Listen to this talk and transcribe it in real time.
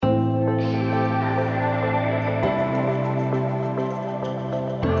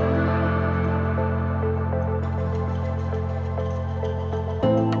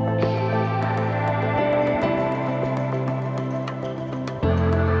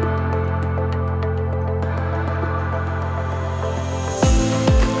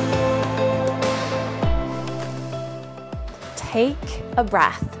take a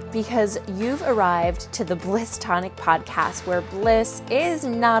breath because you've arrived to the Bliss Tonic podcast, where bliss is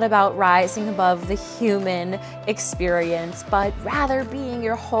not about rising above the human experience, but rather being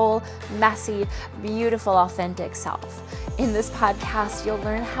your whole, messy, beautiful, authentic self. In this podcast, you'll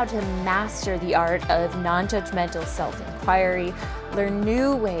learn how to master the art of non-judgmental self-inquiry, learn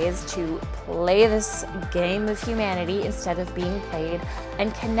new ways to play this game of humanity instead of being played,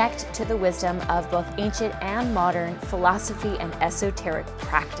 and connect to the wisdom of both ancient and modern philosophy and esoteric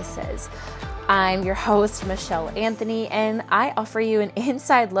practices. I'm your host, Michelle Anthony, and I offer you an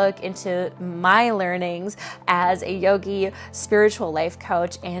inside look into my learnings as a yogi, spiritual life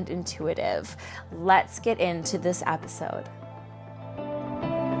coach, and intuitive. Let's get into this episode.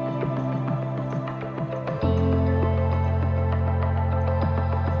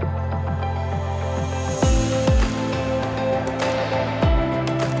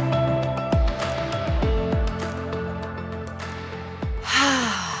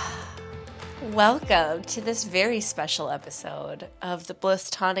 Welcome to this very special episode of the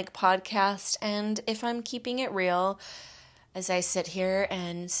Bliss Tonic podcast, and if I'm keeping it real, as I sit here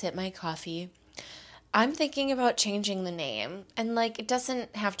and sip my coffee, I'm thinking about changing the name, and it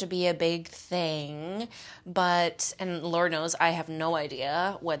doesn't have to be a big thing, and Lord knows I have no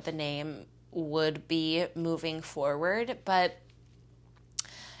idea what the name would be moving forward, but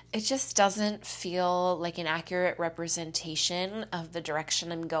it just doesn't feel like an accurate representation of the direction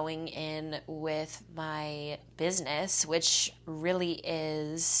I'm going in with my business, which really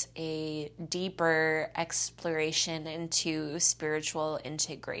is a deeper exploration into spiritual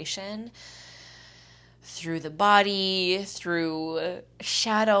integration through the body, through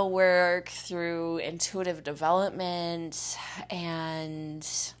shadow work, through intuitive development, and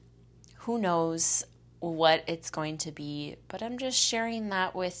who knows what it's going to be, but I'm just sharing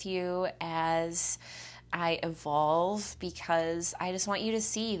that with you as I evolve, because I just want you to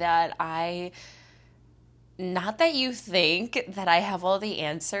see that not that you think that I have all the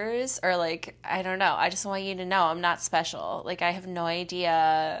answers, or I don't know, I just want you to know I'm not special. I have no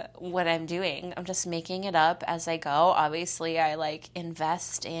idea what I'm doing. I'm just making it up as I go. Obviously, I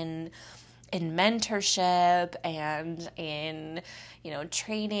invest in mentorship and in,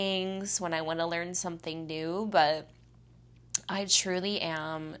 trainings when I want to learn something new, but I truly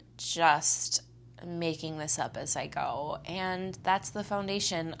am just making this up as I go. And that's the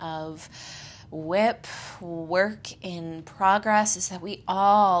foundation of WIP, work in progress, is that we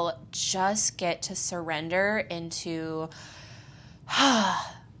all just get to surrender into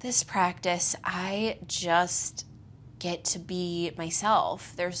this practice. I just get to be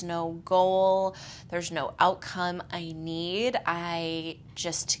myself. There's no goal, there's no outcome I need. I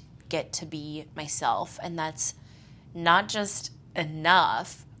just get to be myself, and that's not just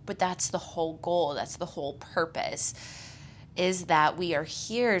enough, but that's the whole goal, that's the whole purpose, is that we are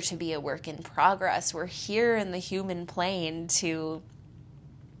here to be a work in progress. We're here in the human plane to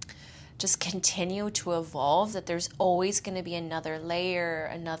just continue to evolve, that there's always going to be another layer,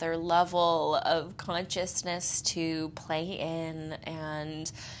 another level of consciousness to play in,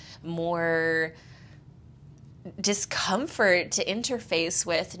 and more discomfort to interface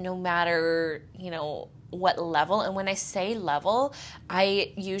with, no matter, what level. And when I say level,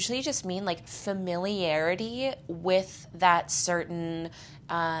 I usually just mean familiarity with that certain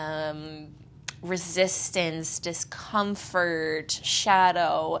resistance, discomfort,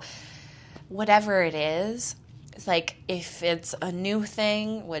 shadow, whatever it is. It's if it's a new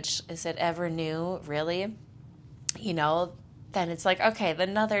thing, which is it ever new, really? Then it's okay,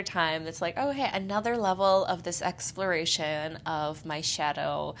 another time it's okay, another level of this exploration of my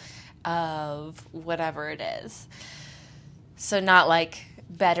shadow, of whatever it is. So not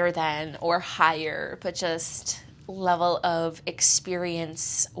better than or higher, but just level of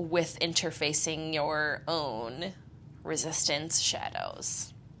experience with interfacing your own resistance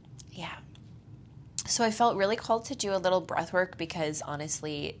shadows. Yeah. So I felt really called to do a little breath work, because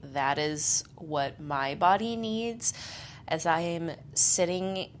honestly, that is what my body needs as I am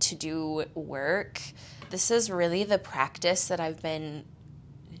sitting to do work. This is really the practice that I've been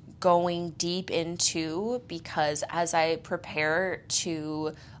going deep into, because as I prepare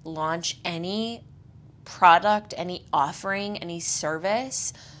to launch any product, any offering, any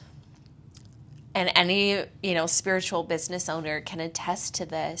service, and any, spiritual business owner can attest to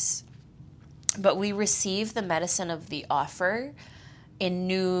this, but we receive the medicine of the offer in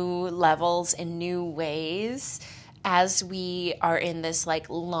new levels, in new ways, as we are in this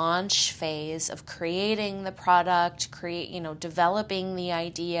launch phase of creating the product, developing the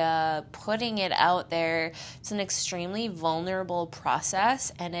idea, putting it out there. It's an extremely vulnerable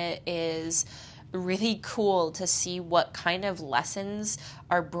process, and it is really cool to see what kind of lessons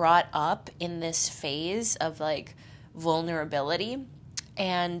are brought up in this phase of like vulnerability,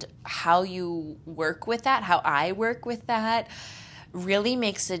 and how you work with that, how I work with that, really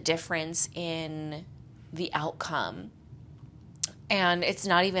makes a difference in the outcome. And it's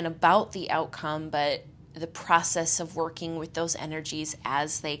not even about the outcome, but the process of working with those energies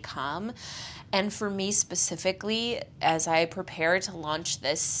as they come. And for me specifically, as I prepare to launch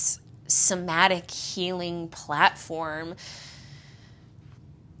this somatic healing platform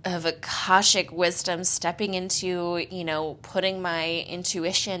of Akashic wisdom, stepping into, putting my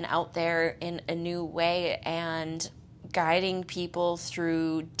intuition out there in a new way and guiding people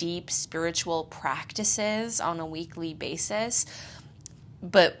through deep spiritual practices on a weekly basis,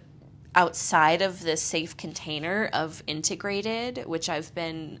 but outside of the safe container of integrated, which I've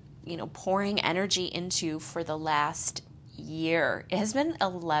been, pouring energy into for the last year. It has been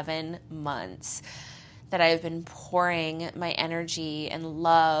 11 months that I've been pouring my energy and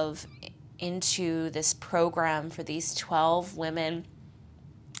love into this program for these 12 women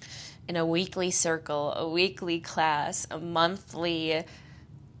in a weekly circle, a weekly class, a monthly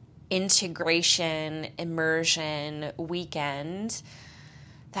integration, immersion weekend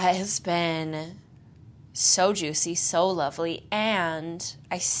that has been so juicy, so lovely, and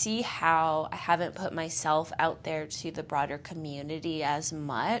I see how I haven't put myself out there to the broader community as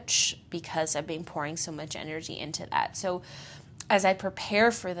much because I've been pouring so much energy into that. So as I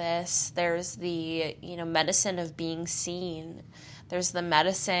prepare for this, there's the, medicine of being seen. There's the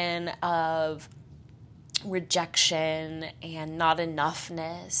medicine of rejection and not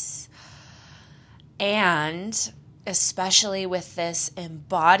enoughness. And especially with this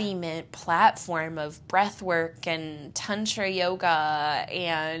embodiment platform of breath work and tantra yoga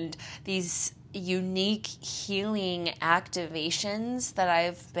and these unique healing activations that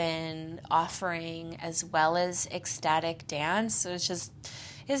I've been offering, as well as ecstatic dance. So it's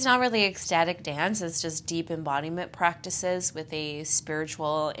not really ecstatic dance, it's just deep embodiment practices with a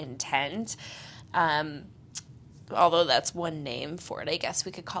spiritual intent. Although that's one name for it, I guess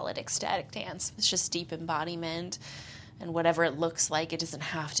we could call it ecstatic dance. It's just deep embodiment, and whatever it looks like, it doesn't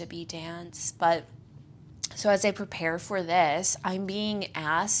have to be dance. But so as I prepare for this, I'm being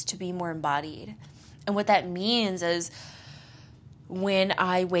asked to be more embodied. And what that means is when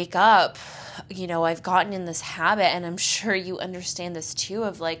I wake up, I've gotten in this habit, and I'm sure you understand this too,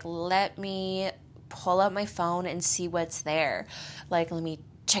 of like, let me pull out my phone and see what's there. Like, let me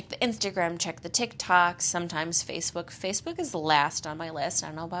check the Instagram, check the TikTok, sometimes Facebook. Facebook is last on my list. I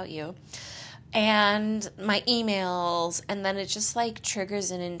don't know about you. And my emails, and then it just like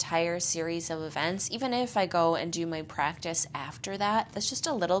triggers an entire series of events. Even if I go and do my practice after that, that's just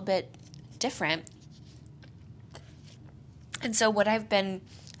a little bit different. And so what I've been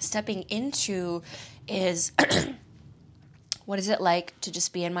stepping into is what is it like to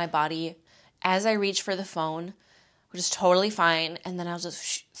just be in my body as I reach for the phone, which is totally fine. And then I'll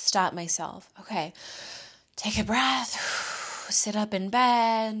just stop myself. Okay, take a breath, sit up in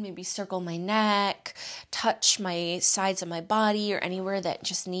bed, maybe circle my neck, touch my sides of my body or anywhere that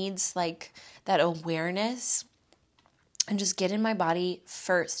just needs like that awareness, and just get in my body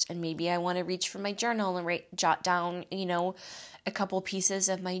first. And maybe I want to reach for my journal and jot down, a couple pieces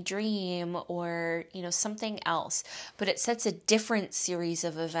of my dream or, something else. But it sets a different series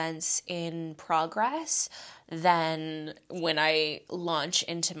of events in progress than when I launch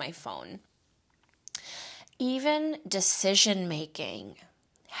into my phone. Even decision making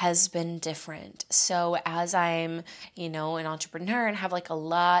has been different. So as I'm, an entrepreneur and have like a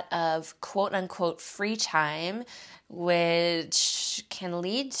lot of quote unquote free time, which can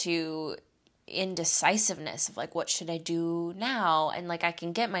lead to indecisiveness of like, what should I do now? And like, I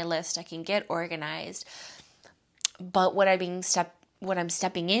can get my list, I can get organized, but what I'm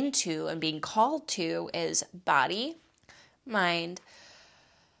stepping into and being called to is body, mind.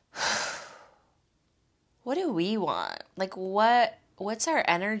 What do we want? Like, what's our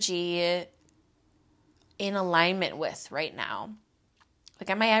energy in alignment with right now? Like,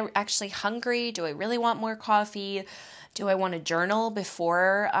 am I actually hungry? Do I really want more coffee? Do I want to journal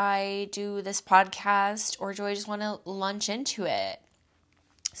before I do this podcast? Or do I just want to launch into it?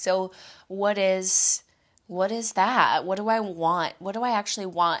 So what is that? What do I want? What do I actually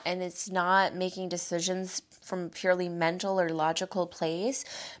want? And it's not making decisions from a purely mental or logical place,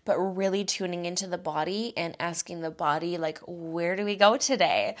 but really tuning into the body and asking the body, like, where do we go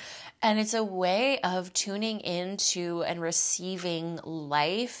today? And it's a way of tuning into and receiving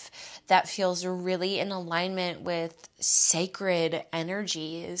life that feels really in alignment with sacred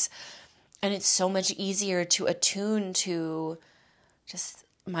energies. And it's so much easier to attune to just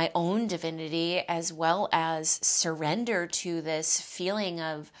my own divinity, as well as surrender to this feeling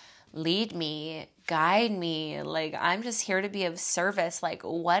of lead me, guide me. Like, I'm just here to be of service. Like,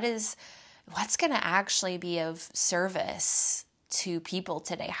 what's going to actually be of service to people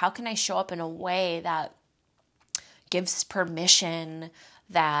today? How can I show up in a way that gives permission,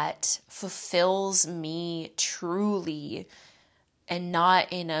 that fulfills me truly, and not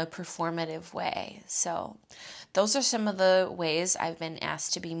in a performative way? So those are some of the ways I've been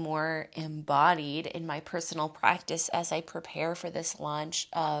asked to be more embodied in my personal practice as I prepare for this launch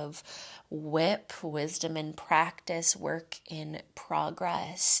of WIP, Wisdom in Practice, Work in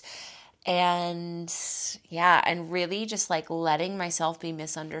Progress. And yeah, and really just like letting myself be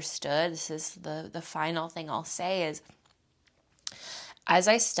misunderstood. This is the final thing I'll say is, as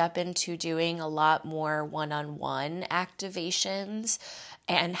I step into doing a lot more one-on-one activations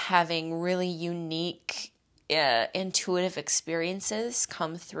and having really unique intuitive experiences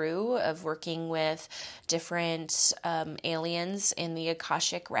come through of working with different aliens in the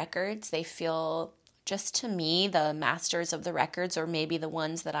Akashic records, they feel, just to me, the masters of the records, or maybe the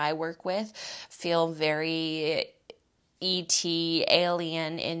ones that I work with, feel very ET,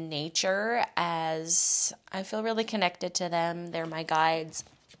 alien in nature, as I feel really connected to them. They're my guides.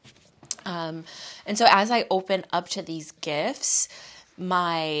 And so as I open up to these gifts,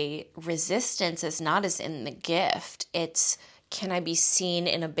 my resistance is not as in the gift. It's, can I be seen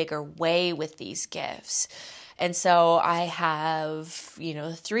in a bigger way with these gifts? And so I have, 3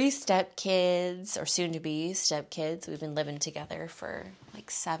 stepkids, or soon to be stepkids. We've been living together for like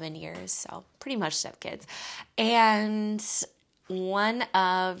 7 years, so pretty much stepkids. And one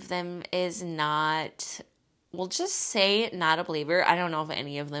of them is not, we'll just say not a believer. I don't know if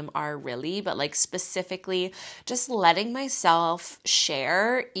any of them are really, but like specifically just letting myself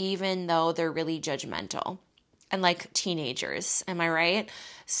share, even though they're really judgmental. And like teenagers, am I right?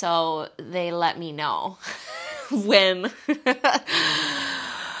 So they let me know when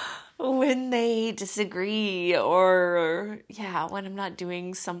they disagree, or when I'm not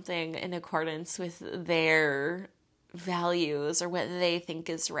doing something in accordance with their values or what they think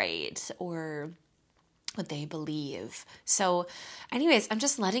is right or what they believe. So anyways, I'm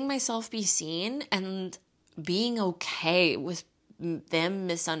just letting myself be seen and being okay with them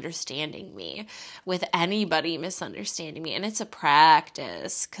misunderstanding me, with anybody misunderstanding me. And it's a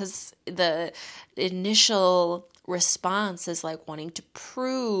practice, because the initial response is like wanting to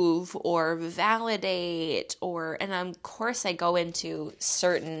prove or validate, and of course I go into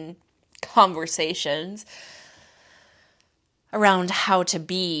certain conversations around how to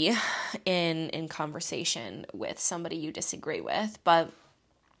be in conversation with somebody you disagree with. But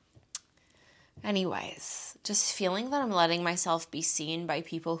anyways, just feeling that I'm letting myself be seen by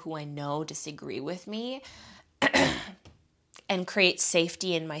people who I know disagree with me and create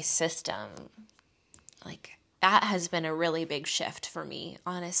safety in my system. Like, that has been a really big shift for me,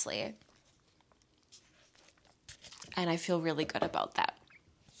 honestly. And I feel really good about that.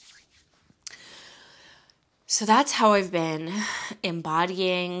 So that's how I've been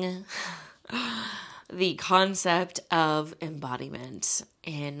embodying the concept of embodiment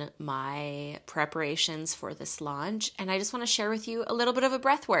in my preparations for this launch. And I just want to share with you a little bit of a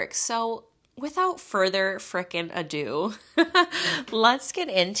breath work. So without further frickin' ado, let's get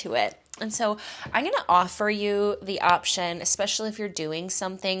into it. And so I'm going to offer you the option, especially if you're doing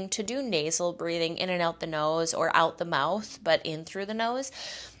something, to do nasal breathing in and out the nose, or out the mouth, but in through the nose.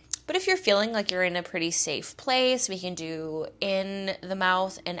 But if you're feeling like you're in a pretty safe place, we can do in the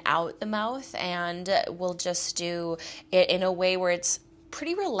mouth and out the mouth, and we'll just do it in a way where it's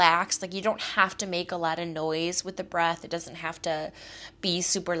pretty relaxed. Like, you don't have to make a lot of noise with the breath. It doesn't have to be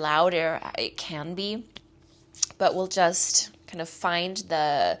super loud, or it can be. But we'll just kind of find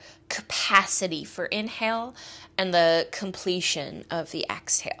the capacity for inhale and the completion of the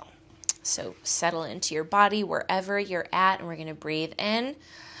exhale. So settle into your body wherever you're at, and we're going to breathe in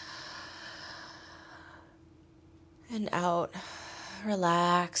and out,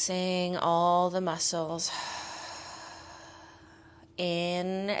 relaxing all the muscles.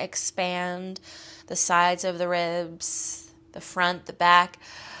 In, expand the sides of the ribs, the front, the back.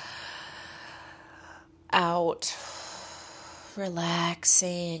 Out,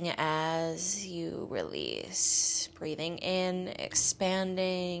 relaxing as you release. Breathing in,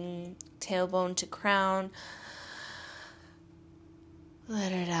 expanding, tailbone to crown.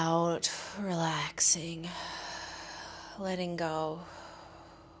 Let it out, relaxing. Letting go.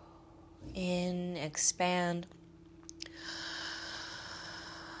 In, expand.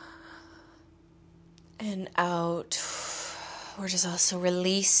 And out, We're just also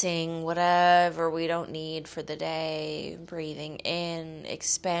releasing whatever we don't need for the day. Breathing in,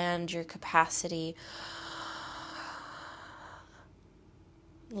 expand your capacity.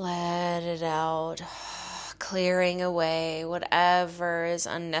 Let it out. Clearing away whatever is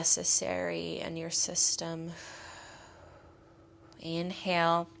unnecessary in your system.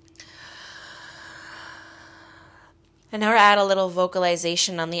 Inhale. And now add a little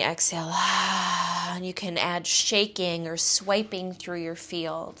vocalization on the exhale. And you can add shaking or swiping through your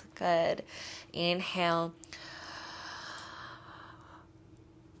field. Good. Inhale.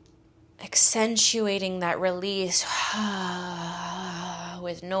 Accentuating that release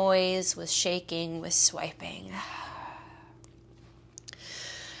with noise, with shaking, with swiping.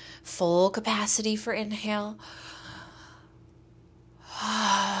 Full capacity for inhale.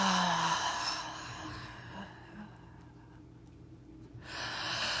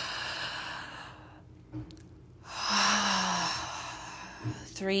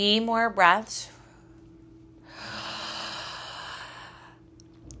 Three more breaths.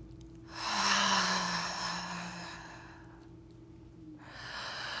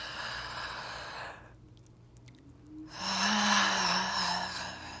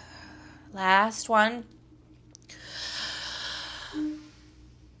 Last one.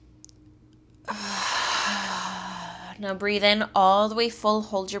 Now breathe in all the way full.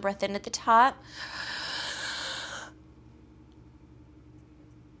 Hold your breath in at the top.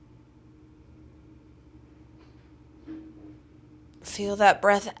 Feel that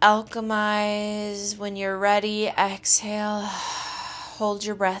breath alchemize. When you're ready, exhale. Hold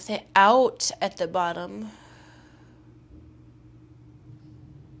your breath out at the bottom.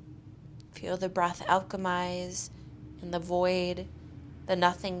 Feel the breath alchemize in the void, the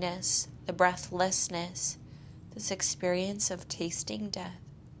nothingness, the breathlessness, this experience of tasting death.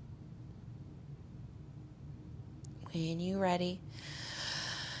 When you're ready,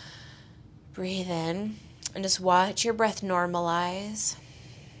 breathe in and just watch your breath normalize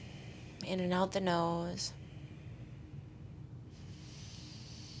in and out the nose.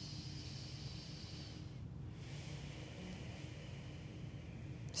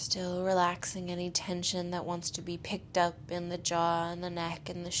 Still relaxing any tension that wants to be picked up in the jaw and the neck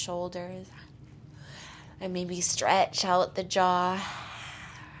and the shoulders. And maybe stretch out the jaw.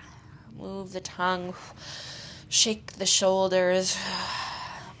 Move the tongue. Shake the shoulders.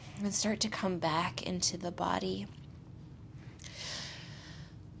 And start to come back into the body.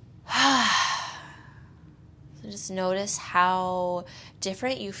 So just notice how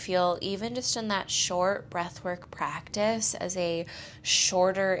different you feel even just in that short breathwork practice as a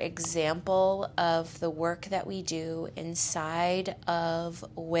shorter example of the work that we do inside of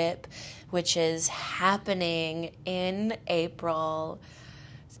WIP, which is happening in April.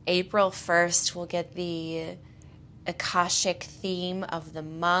 April 1st, we'll get the Akashic theme of the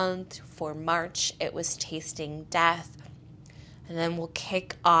month. For March, it was Tasting Death. And then we'll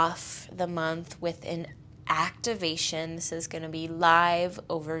kick off the month with an activation. This is going to be live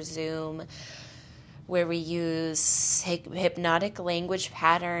over Zoom, where we use hypnotic language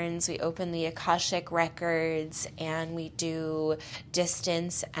patterns. We open the Akashic records and we do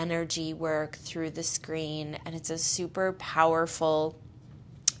distance energy work through the screen. And it's a super powerful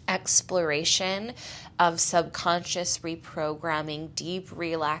exploration of subconscious reprogramming, deep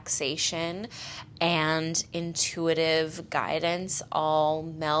relaxation, and intuitive guidance all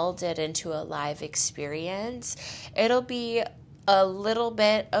melded into a live experience. It'll be a little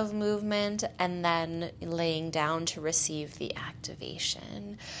bit of movement and then laying down to receive the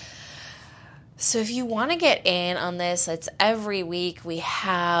activation. So if you want to get in on this, it's every week we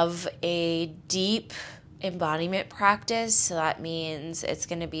have a deep embodiment practice. So that means it's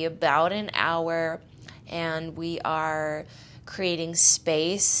going to be about an hour, and we are creating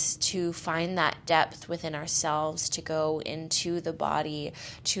space to find that depth within ourselves, to go into the body,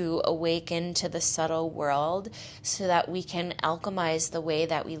 to awaken to the subtle world so that we can alchemize the way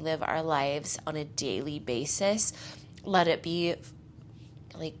that we live our lives on a daily basis. Let it be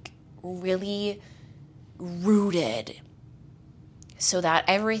like really rooted so that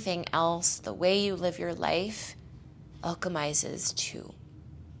everything else, the way you live your life, alchemizes too.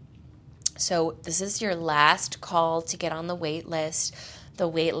 So this is your last call to get on the wait list. The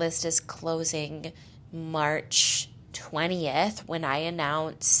wait list is closing March 20th when I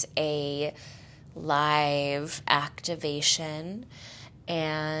announce a live activation.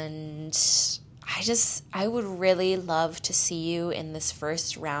 And I would really love to see you in this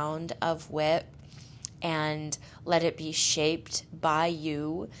first round of WIP and let it be shaped by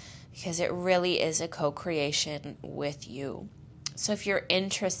you, because it really is a co-creation with you. So if you're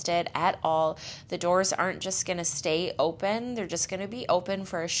interested at all, the doors aren't just going to stay open. They're just going to be open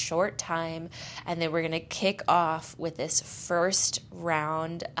for a short time. And then we're going to kick off with this first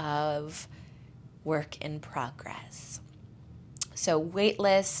round of work in progress. So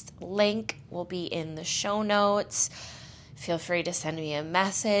waitlist link will be in the show notes. Feel free to send me a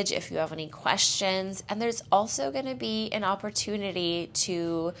message if you have any questions. And there's also going to be an opportunity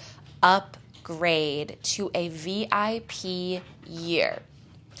to upgrade to a VIP year.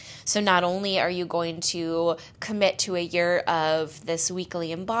 So not only are you going to commit to a year of this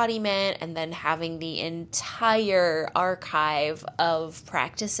weekly embodiment and then having the entire archive of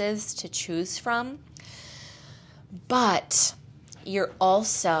practices to choose from, but you're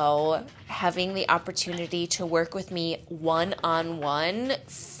also having the opportunity to work with me one-on-one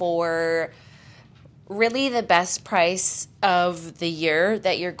for really the best price of the year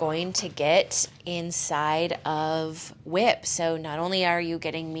that you're going to get inside of WHIP. So not only are you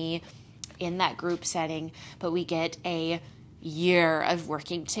getting me in that group setting, but we get a year of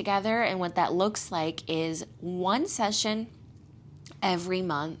working together. And what that looks like is one session every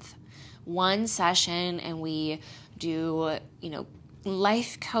month, one session, and we do,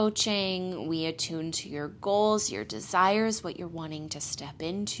 life coaching. We attune to your goals, your desires, what you're wanting to step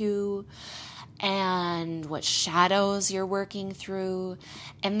into, and what shadows you're working through.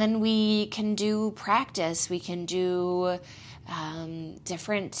 And then we can do practice. We can do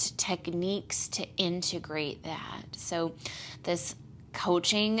different techniques to integrate that. So this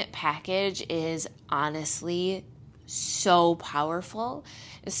coaching package is honestly so powerful,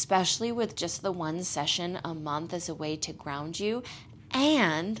 especially with just the one session a month as a way to ground you.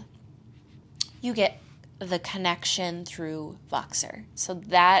 And you get the connection through Voxer. So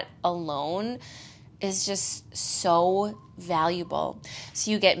that alone is just so valuable.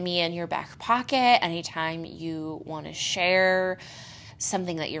 So you get me in your back pocket anytime you want to share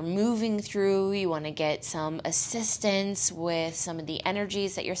something that you're moving through, you want to get some assistance with some of the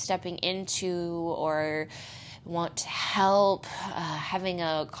energies that you're stepping into, or want to help having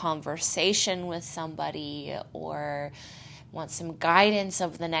a conversation with somebody, or want some guidance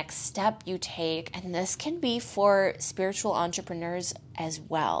of the next step you take. And this can be for spiritual entrepreneurs as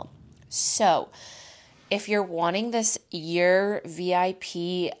well. So if you're wanting this year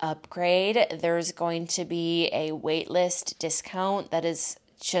VIP upgrade, there's going to be a waitlist discount that is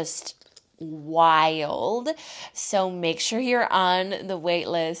just wild. So make sure you're on the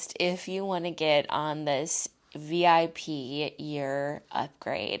waitlist if you want to get on this VIP year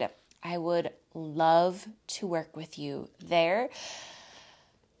upgrade. I would love to work with you there.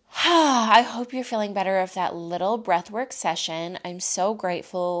 I hope you're feeling better of that little breathwork session. I'm so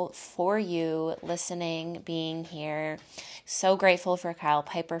grateful for you listening, being here. So grateful for Kyle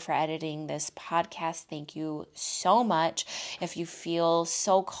Piper for editing this podcast. Thank you so much. If you feel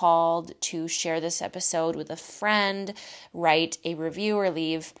so called to share this episode with a friend, write a review or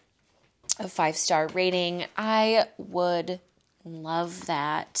leave a 5-star rating, I would love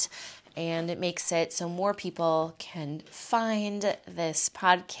that. And it makes it so more people can find this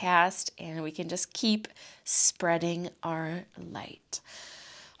podcast and we can just keep spreading our light.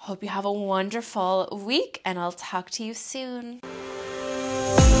 Hope you have a wonderful week, and I'll talk to you soon.